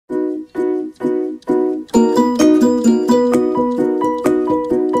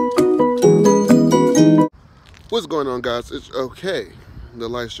What's going on, guys? It's okay. The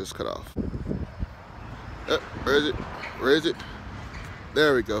lights just cut off. Where is it? Where is it?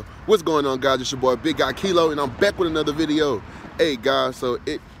 There we go. What's going on, guys? It's your boy Big Guy Kilo, and I'm back with another video. Hey, guys, so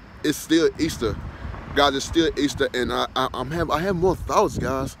it's still Easter. Guys, it's still Easter, and I have more thoughts,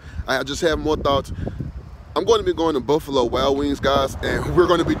 guys. I just have more thoughts. I'm going to be going to Buffalo Wild Wings, guys, and we're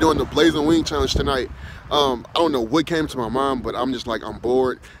going to be doing the Blazing Wing Challenge tonight. I don't know what came to my mind, but I'm just like, I'm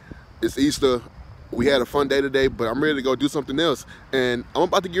bored. It's Easter. We had a fun day today, but I'm ready to go do something else. And I'm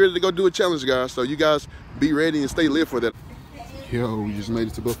about to get ready to go do a challenge, guys. So you guys be ready and stay lit for that. Yo, we just made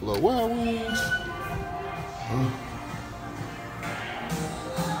it to Buffalo Wild Wings.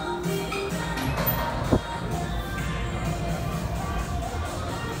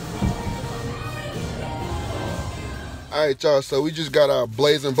 All right, y'all, so we just got our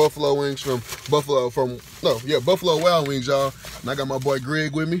blazing buffalo wings from Buffalo Wild Wings, y'all. And I got my boy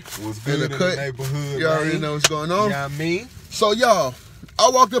Greg with me. What's good in the neighborhood, You already know what's going on. Yeah, me. So, y'all,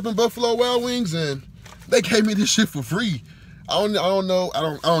 I walked up in Buffalo Wild Wings and they gave me this shit for free. I don't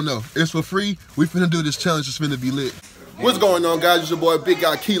know. It's for free. We finna do this challenge. It's finna be lit. What's going on, guys? It's your boy Big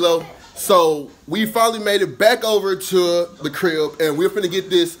Guy Kilo. So we finally made it back over to the crib, and we're finna get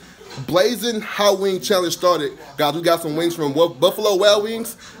this Blazing Hot Wing Challenge started. Guys, we got some wings from Buffalo Wild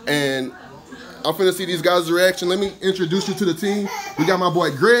Wings, and I'm finna see these guys' reaction. Let me introduce you to the team. We got my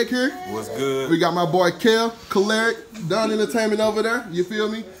boy Greg here. What's good? We got my boy Kel, Caleric, Dunn Entertainment over there. You feel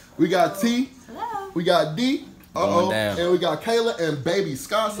me? We got T. Hello. We got D. And we got Kayla and baby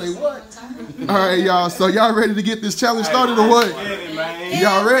Scott. Say what? All right, y'all. So y'all ready to get this challenge started or what?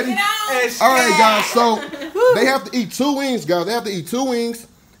 Y'all ready? All right, guys. So they have to eat 2 wings, guys. They have to eat 2 wings,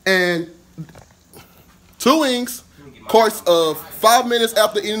 and 2 wings. Course of 5 minutes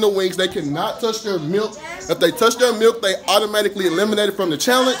after eating the wings, they cannot touch their milk. If they touch their milk, they automatically eliminated from the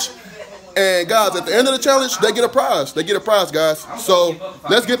challenge. And guys, at the end of the challenge, they get a prize. They get a prize, guys. So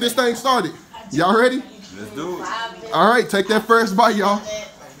let's get this thing started. Y'all ready? Let's do it. All right, take that first bite, y'all.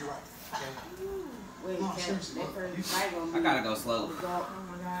 I gotta go slow.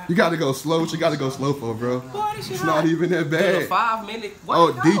 You gotta go slow. What you gotta go slow for, bro? It's not even that bad. 5 minutes.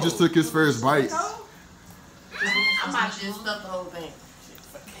 Oh, D just took his first bite. I might just stuff the whole thing.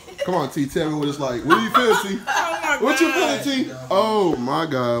 Come on, T, tell me what it's like. What do you feel, T? What you feeling, T? Oh my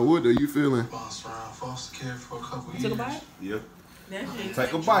God, what are you feeling? You took a bite? Yep.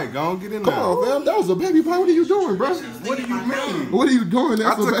 Take a bite. Go on, get in Come there. on, fam. That was a baby bite. What are you doing, bro? What do you mean? What are you doing?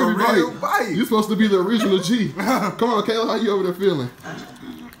 That's I took a real bite. You're supposed to be the original G. Come on, Kayla, how you over there feeling?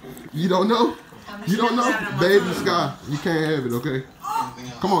 You don't know? You don't know? Baby Sky, you can't have it, okay?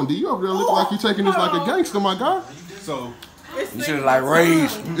 Come on, D, you over there look like you taking this like a gangster, my guy. So, You should like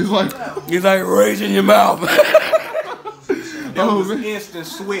rage. It's like rage in your mouth. that was man. instant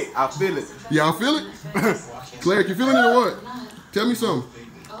sweat. I feel it. Y'all feel it? Claire, you feeling it or what? Tell me something.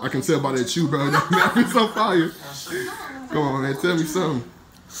 I can tell by that chew, bro. That mouth is on fire. Come on, man. Tell me something.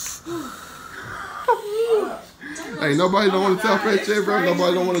 Hey, nobody don't want to tell that shit, bro.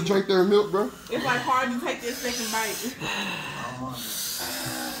 Nobody don't want to drink their milk, bro. It's like hard to take this second bite.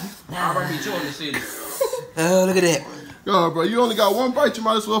 I'm gonna be chewing this shit. Oh, look at that. Oh, bro, you only got 1 bite. You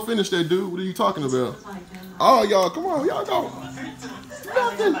might as well finish that, dude. What are you talking about? Oh, y'all, come on. Y'all go.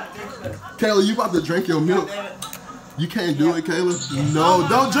 Kayla, you about to drink your milk. You can't do it, Kayla. No,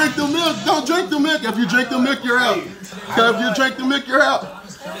 don't drink the milk. Don't drink the milk. If you drink the milk, you're out. If you drink the milk, you're out.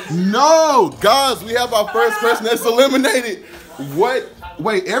 No, guys, we have our first person that's eliminated. What?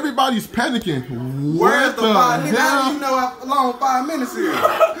 Wait, everybody's panicking. Where's What the 5 minutes? How hell? do you know how long 5 minutes is?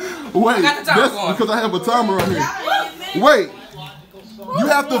 Wait, got the timer that's going. because I have a timer on here. Wait, you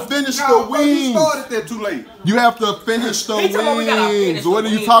have to finish the You wings. started that too late. You have to finish the He told me we gotta wings. finish What the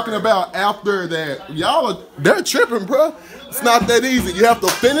are you wings. talking about after that? They're tripping, bro. It's not that easy. You have to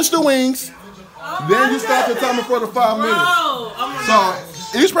finish the wings. Then you start the timer for the 5 minutes.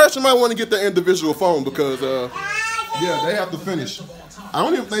 So each person might want to get their individual phone because, yeah, they have to finish. I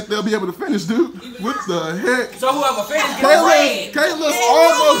don't even think they'll be able to finish, dude. What the heck? So whoever finishes get a red. Kayla's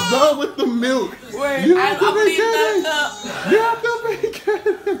almost done with the milk. You have to be kidding. You have to be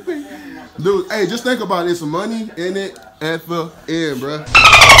kidding me. Dude, hey, just think about it. It's money in it at the end, bro.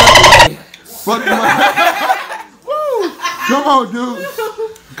 Fuck the money. Woo. Come on, dude.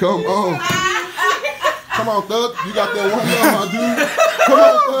 Come on. Come on, Thug. You got that 1 left, my dude. Come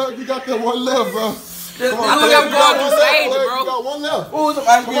on, Thug. You got that 1 left, bro. Come on, I'm Thug. going through stages, You bro. got 1 left.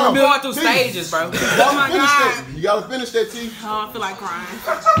 I'm going through stages, bro. You gotta finish that. You gotta finish that, T. Oh, I feel like crying.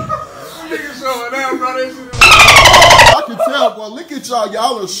 Niggas showing out, bro. They shit. I can tell, boy. Look at y'all.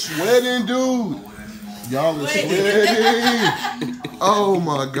 Y'all are sweating, dude. Y'all are sweating. Oh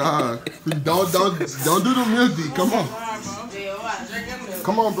my God. Don't do the milk D. Come on.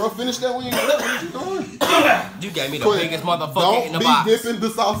 Come on, bro. Finish that when you get up. What you doing? You gave me the Quick. biggest motherfucker in the Don't box. be dipping the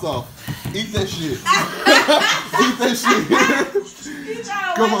sauce off. Eat that shit. Eat that shit.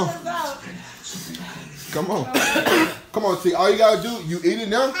 Come on. Come on. Come on, T. All you gotta do, you eat it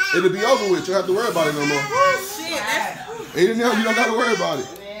now, it'll be over with. You don't have to worry about it no more. Eat it now, you don't gotta worry about it.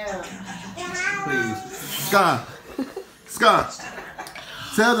 Please. Sky.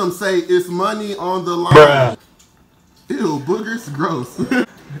 Tell them, say, it's money on the line. Bruh. Ew, boogers, gross.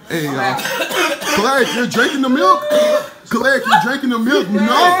 Hey, y'all. Clark, you're drinking the milk? Clark, you're drinking the milk?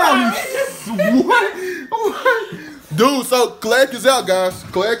 No! What? Dude, so Clark is out, guys.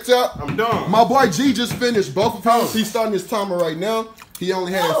 Clark's out. I'm done. My boy G just finished both of his. He's starting his timer right now. He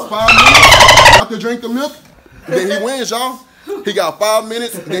only has 5 minutes after drink the milk. Then he wins, y'all. He got 5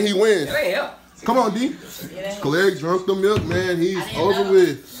 minutes, then he wins. Come on, D. Clark drunk the milk, man. He's over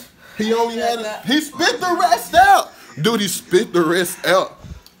with. He only had it. He spit the rest out. Dude, he spit the rest out.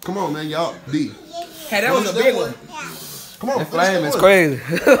 Come on, man, y'all. D. Hey, that was a big one. Come on, That flame is one. crazy.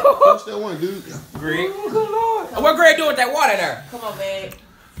 Finish that one, dude. Greg. What Greg doing with that water there? Come on, babe.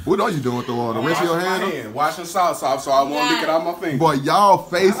 What are you doing with the water? Rinse your hand up? Washing sauce off so I won't lick it out my finger. Boy, y'all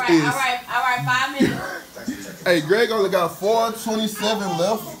face All is... right, 5 minutes. Hey, Greg only got 4:27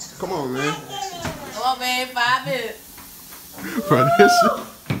 left. Come on, man. Come on, babe, 5 minutes. Bro, this shit...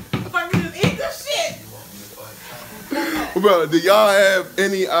 Fucking just eat this shit. Bro, do y'all have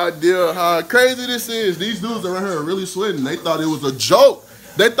any idea how crazy this is? These dudes around here are really sweating. They thought it was a joke.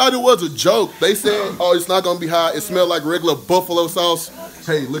 They thought it was a joke. They said, oh, it's not going to be hot. It smelled like regular buffalo sauce.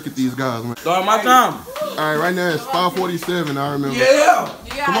 Hey, look at these guys, man. Start my time. All right, right now it's 5:47, I remember. Yeah.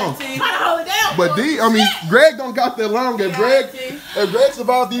 Come on. Trying to hold it down. But D, I mean, Greg don't got that long. If Greg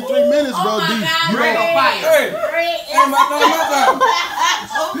survived these 3 minutes, bro, D, you Greg don't... on fire. Hey, my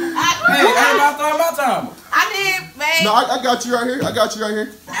time. I need, babe. No, I got you right here. I got you right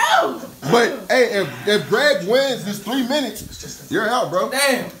here. But, hey, if Greg wins this 3 minutes, you're out, bro.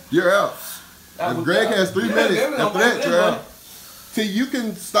 Damn. You're out. If Greg has 3 minutes, after that, you're out. See, you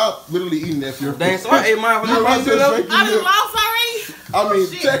can stop literally eating that if you're... Dang, so I ate mine when You might as well drink the I done milk. lost already? I mean,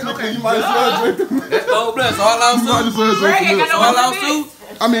 technically, you might as well drink the milk. That's cold blood. So all I You might as well drink the milk. all I was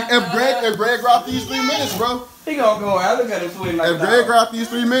I mean, if Greg got these 3 minutes, bro. he gonna go out. Look at him sweating like If Greg got these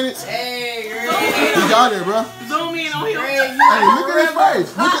 3 minutes, Hey, girl. he got it, bro. Zoom in on him. Hey, look at his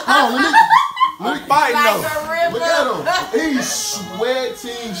face. Look at, hold on, let me fight Like though. a river. Look at him. He's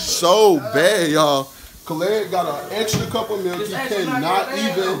sweating so bad, y'all. Khaled got an extra cup of milk. He cannot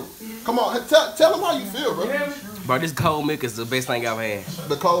even. Come on, tell him how you feel, bro. Bro, this cold milk is the best thing I've had.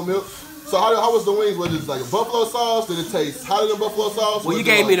 The cold milk. So how was the wings? Was it like a buffalo sauce? Did it taste hotter than buffalo sauce? Well, you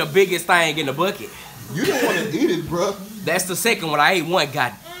gave me the biggest thing in the bucket. You didn't want to eat it, bro. That's the second one. I ate one.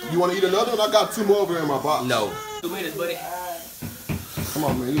 God, You want to eat another one? I got 2 more over in my box. no. 2 minutes, buddy. Come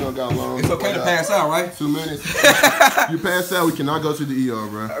on, man. You don't got long. It's okay to pass out, right? 2 minutes. You pass out, we cannot go to the ER,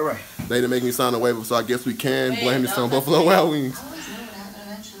 bro. All right. They didn't make me sign a waiver, so I guess we can blame this on Buffalo Wild Wings.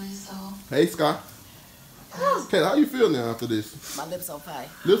 Hey, Scott. Okay, how you feel now after this? My lips on fire.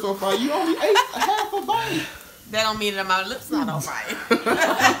 Lips on fire. You only ate half a bite. That don't mean that my lips not on fire.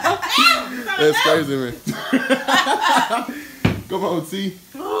 That's crazy, man. Come on, T.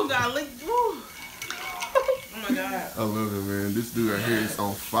 Oh, God, look. Oh my God. I love it, man. This dude right here is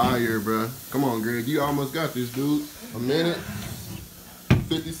on fire, bro. Come on, Greg. You almost got this, dude. A minute.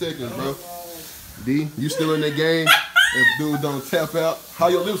 50 seconds, bro. D, you still in the game? If dude don't tap out, how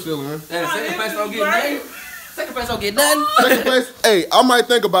your lips feeling, man? Hey, second place don't get nothing. Second place don't get nothing. Second place? Hey, I might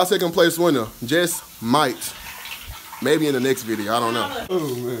think about second place winner. Just might. Maybe in the next video. I don't know.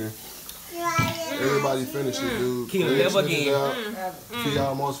 Oh, man. Everybody finished it, dude. Keely never again. She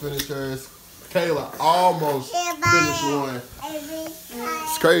almost finished hers. Kayla almost finished one.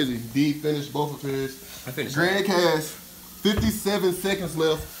 It's crazy. D finished both of his. I finished. Greg has 57 seconds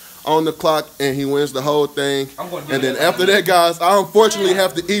left on the clock, and he wins the whole thing. And then after that, guys, I unfortunately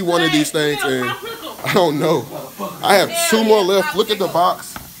have to eat one of these things, and I don't know. I have 2 more left. Look at the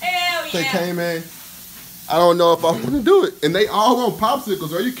box. Hell They yeah. came in. I don't know if I want to do it. And they all want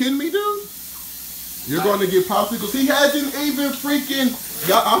popsicles. Are you kidding me, dude? You're going to get popsicles. He hasn't even freaking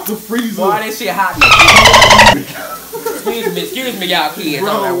got out the freezer. Why this shit hot? excuse me, y'all kids.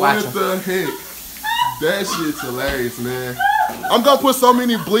 Bro, I'm what watching. the heck? That shit's hilarious, man. I'm going to put so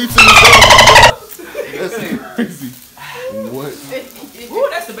many bleeps in this. That's crazy. What? Ooh,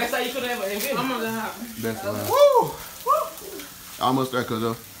 that's the best thing you could ever invent. Oh my God. That's loud. Woo! Almost there, cuz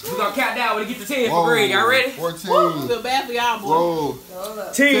though. We're gonna count down when we get to 10 Whoa. for Greg. Y'all ready? 14. Feel bad for y'all, boy.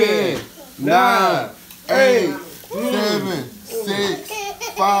 Whoa. 10, 9, 8, 7, 6,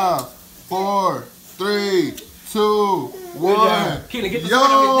 5, 4, 3, 2, 1. Kenny, get the Yo,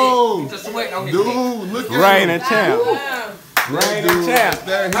 sweat on his neck. Get the sweat on his neck. dude, look at Rain him. and champ. Rain and champ.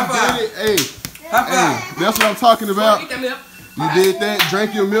 There, he High five. did it. Hey, High five. hey, that's what I'm talking about. Get that milk. You did that.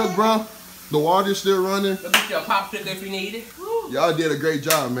 Drank your milk, bro. The water's still running. Go get your popsicle if you need it. Y'all did a great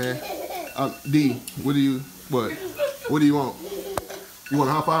job, man. D, what do you want? You want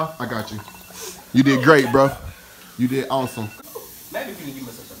a high five? I got you. You did great, bro. You did awesome. Maybe you can give me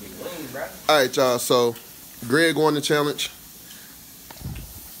such a big wings, bro. All right, y'all. So, Greg won the challenge.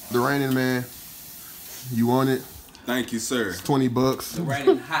 The reigning man. You won it. Thank you, sir. $20. The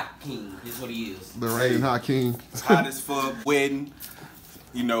reigning hot king is what he is. The reigning hot king. It's hot as fuck, wedding,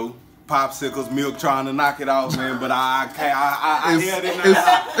 you know, popsicles, milk trying to knock it off, man. But I can't. I held it.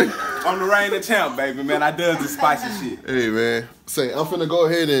 I'm the reigning champ, baby, man. I does the spicy shit. Hey, man. Say, I'm finna go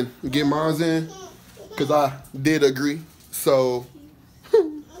ahead and get mine in, because I did agree. So,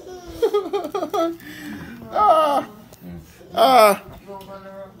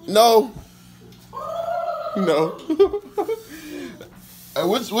 no. No.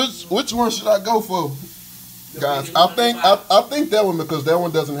 Which one should I go for? Guys, I think that one, because that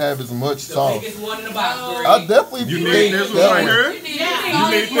one doesn't have as much The sauce. biggest one in the box, Greg. I definitely think that one. You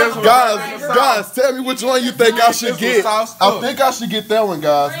need this one. Guys, tell me which one you think I should get. I think I should get that one,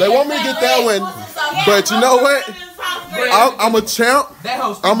 guys. They want me to get that one, but you know what? I'm a champ. That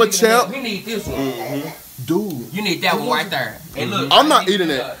whole I'm a stick champ. We need this one. Dude. You need that one right there. And look, I'm not eating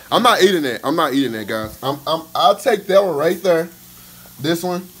that. I'm not eating that. I'm not eating that, guys. I'll take that one right there. This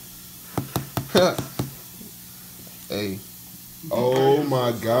one. Hey. Oh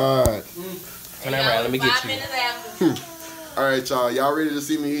my God. Turn around, let me get you. All right, y'all. Y'all ready to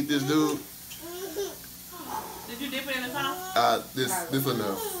see me eat this dude? Did you dip it in the sauce? This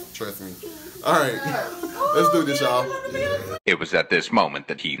enough. Trust me. All right. Let's do this, y'all. It was at this moment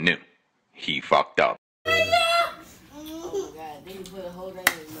that he knew. He fucked up. Oh God, then you put a whole thing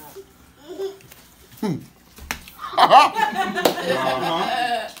in his mouth.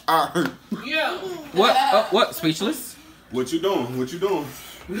 Yeah. What? What? Speechless? What you doing? What you doing?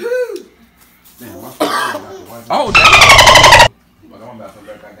 Damn, my phone got the Wi-Fi. Oh, damn. Well, I'm about to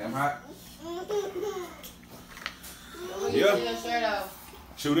get goddamn hot. When you Yeah. take your shirt off.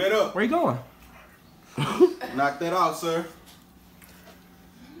 Shoot that up. Where you going? Knock that out, sir.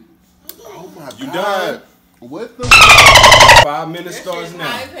 Oh my You God. done? What the? 5 minutes starts now.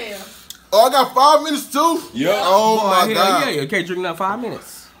 Nice hair. Oh, I got 5 minutes too? Yep. Oh Boy, my hell God. Yeah, you can't drink that 5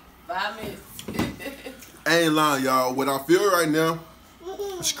 minutes. 5 minutes. I ain't lying, y'all. What I feel right now,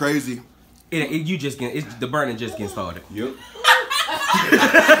 it's crazy. You just getting the burning just getting started. Yep.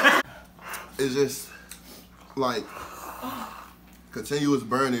 It's just like continuous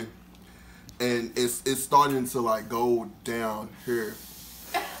burning, and it's starting to like go down here.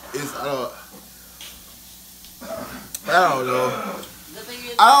 It's I don't know. The thing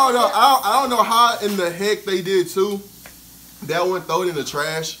is, I don't know how in the heck they did too. That one, throw it in the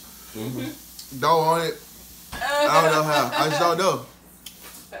trash. Don't want it. I don't know how. I just don't know.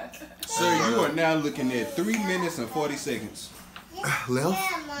 Sir, you are now looking at 3 minutes and 40 seconds. Left?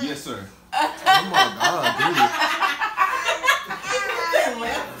 Yes, sir. Oh my God,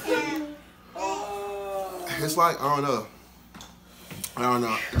 dude. It's like, I don't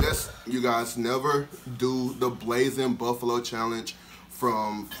know. Just, you guys never do the Blazing Buffalo Challenge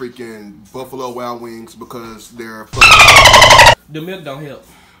from freaking Buffalo Wild Wings, because they're fucking. The milk don't help.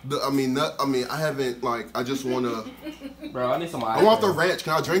 I haven't, like, I just want to. Bro, I need some ice. I want the ranch.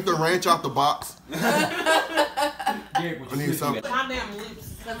 Can I drink the ranch out the box? I need some. My damn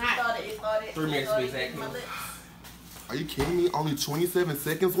lips. it started. 3 minutes to be exact. Are you kidding me? Only 27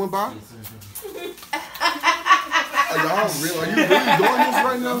 seconds went by? Are you really doing this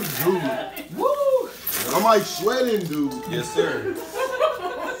right now? Dude. Woo! I'm like sweating, dude. Yes, sir.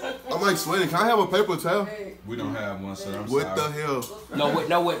 I'm like sweating. Can I have a paper towel? We don't have one, sir. I'm What sorry. the hell?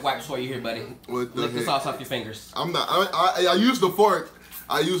 No wet wipes for you here, buddy. What the Lick the heck? sauce off your fingers. I'm not. I use the fork.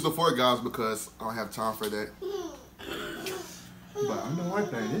 I use the fork, guys, because I don't have time for that. But I know one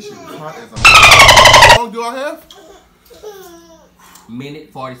thing. This shit is hot as a. How long do I have? Minute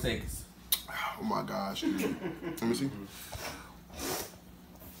 40 seconds. Oh my gosh, dude. Let me see.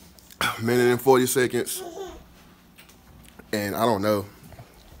 Minute and 40 seconds. And I don't know.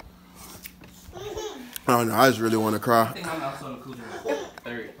 I don't know. I just really want to I cry. think I'm also on the cooler.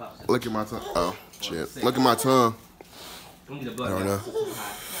 Third popsicle. Look at my tongue. Oh, shit. Look at my tongue. We need a I blood. don't know.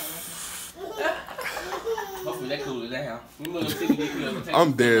 Hopefully that cooler down.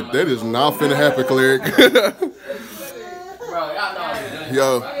 I'm dead. That is not finna happen, Cleric. Bro, y'all know.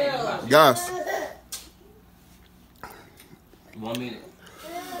 Yo, guys. 1 minute.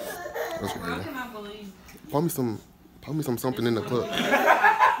 That's How crazy. can I believe? Pour me some something in the cup.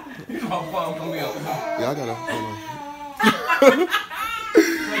 You gonna fall from milk. Yeah, I gotta. Hold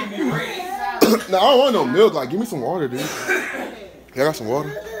Make me ready. on. No, I don't want no milk. Like, give me some water, dude. Yeah, I got some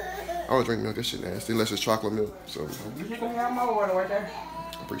water. I don't drink milk. That shit nasty unless it's chocolate milk. So, You just gonna have my water right there.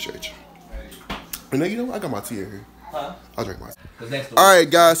 I appreciate you. And then, you know, I got my tea in here. Huh? I'll drink mine. Cause that's the All right,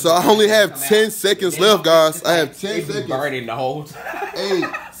 guys. So I only have 10 seconds left, guys. I have 10 It be seconds. burning the whole time. 8,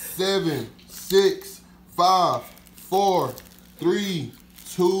 7, 6, 5, 4, 3,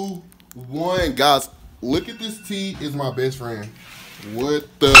 2, 1. Guys, look at this tea. Is my best friend. What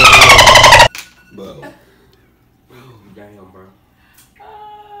the? Damn, bro.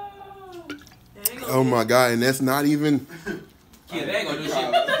 Oh my God! And that's not even. Yeah, they ain't gonna do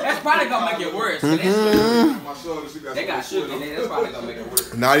shit. That's probably gonna make it worse. Mm-hmm. They got sugar in there. That's probably gonna make it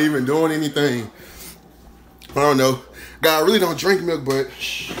worse. Not even doing anything. I don't know. God, I really don't drink milk, but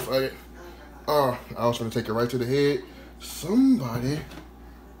fuck it. Oh, I was trying to take it right to the head. Somebody.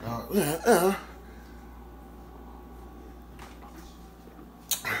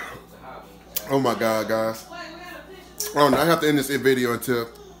 Oh my God, guys. I don't know. I have to end this video until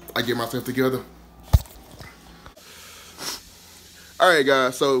I get myself together. Alright,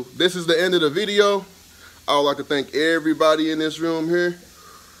 guys. So this is the end of the video. I would like to thank everybody in this room here.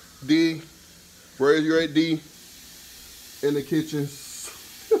 D, where is you at, D? In the kitchen,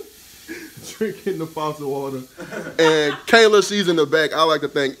 drinking the faucet water. And Kayla, she's in the back. I'd like to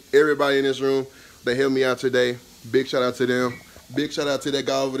thank everybody in this room that helped me out today. Big shout out to them. Big shout out to that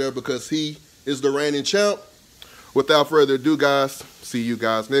guy over there because he is the reigning champ. Without further ado, guys, see you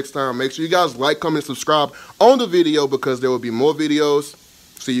guys next time. Make sure you guys like, comment, and subscribe on the video because there will be more videos.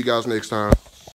 See you guys next time.